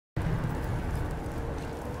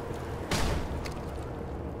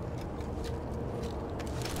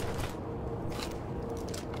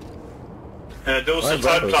Those are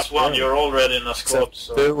type +1, yeah. You're already in a squad,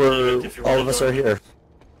 so all of us are here.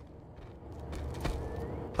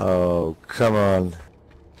 Oh, come on.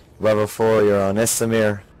 Level 4, you're on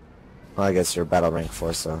Istamir. Well, I guess you're battle rank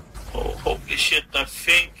 4, so... Oh, holy shit, I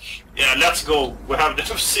think... Yeah, let's go. We have the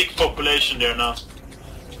sick population there now.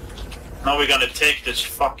 Now we're gonna take this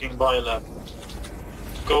fucking biolab.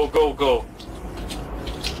 Go, go, go.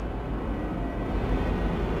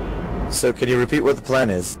 So, can you repeat what the plan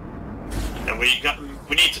is? Yeah,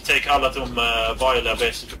 we need to take Alatum biolab,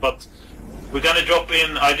 basically, but... We're gonna drop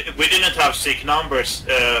in... we didn't have sick numbers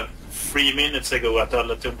 3 minutes ago at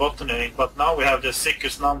Alatum bottoming, but now we have the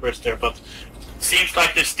sickest numbers there, but... Seems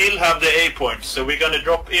like they still have the A point, so we're gonna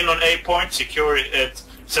drop in on A point, secure it,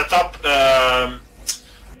 set up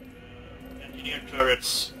engineer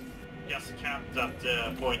turrets, just camp that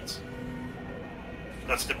point.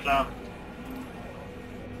 That's the plan.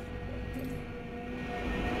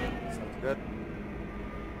 Sounds good.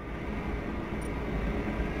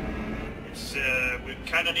 It's we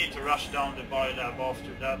kinda need to rush down the biolab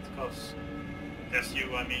after that, because as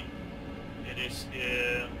you, I mean, it is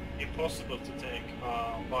impossible to take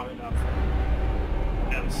biolab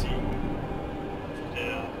from LC to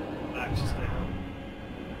the access there.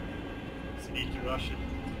 So you need to rush it.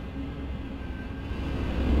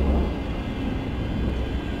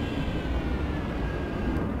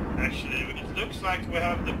 Actually, it looks like we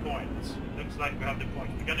have the point.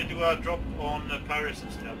 We're gonna do a drop on Paris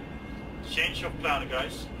instead. Change of plan,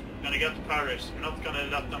 guys. We're gonna get to Paris. We're not gonna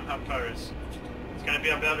let them have Paris. It's gonna be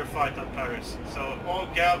a better fight at Paris. So all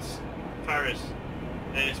Gads, Paris,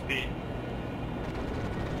 ASP.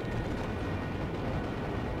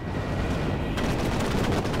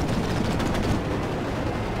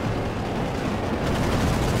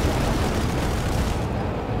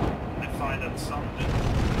 I find that something.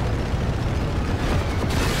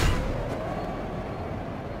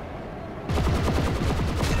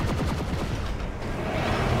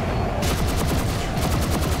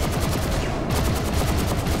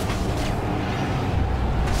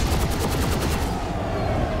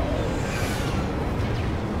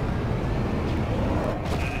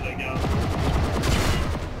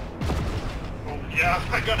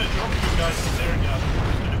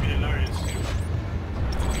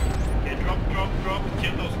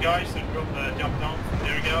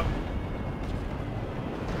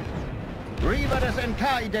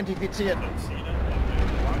 Identifiziert.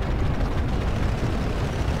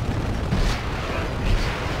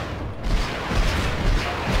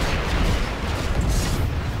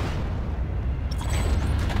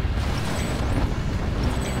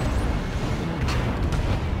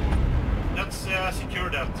 Let's secure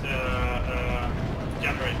that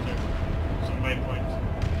generator, some waypoint.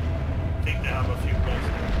 I think they have a few places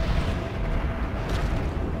there.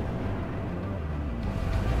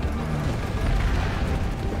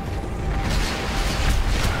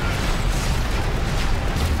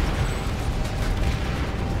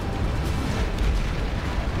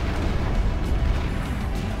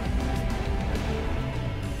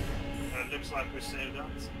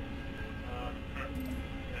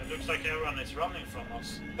 Is running from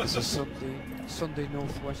us. This is Sunday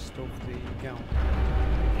northwest of the Gown.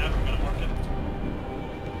 Yeah, we're gonna mark it.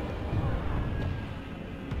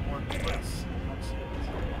 Northwest. Can't see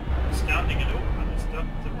it. Standing and open. Is that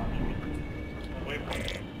the one you mean?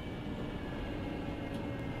 Waypoint.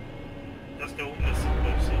 That's the only thing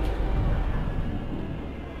I've seen.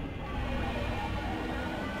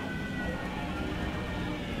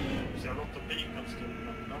 See a lot of beacons still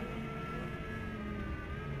coming down.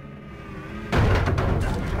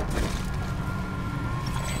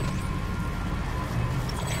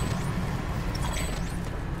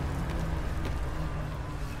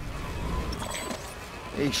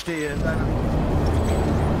 Ich stehe in deiner...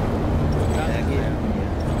 Reagieren.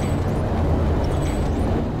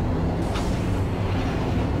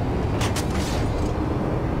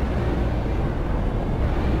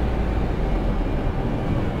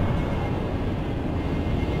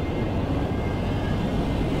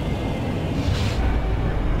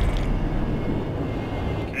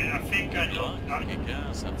 Okay, I think I know.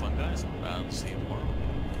 Yes, have fun, guys. I'll see you tomorrow.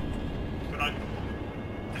 Good night.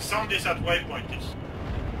 The sound is at waypoint.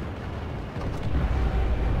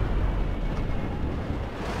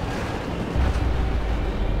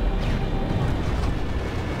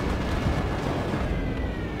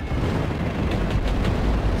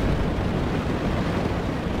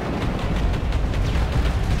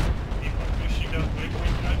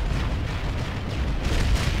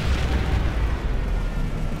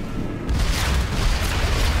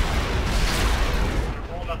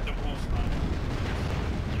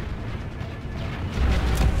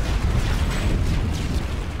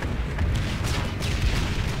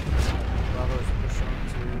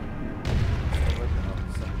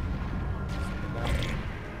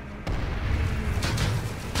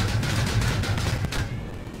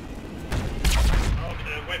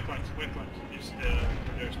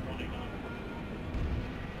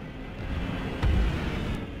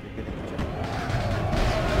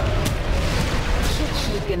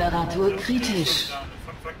 Generator kritisch.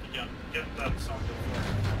 Fuck again. Get that sound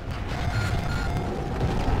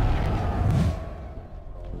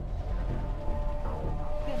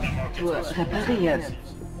Repariert.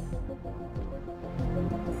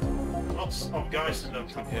 Lots of guys in the You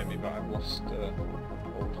can hear me, but I've lost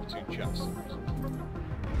all platoon chats.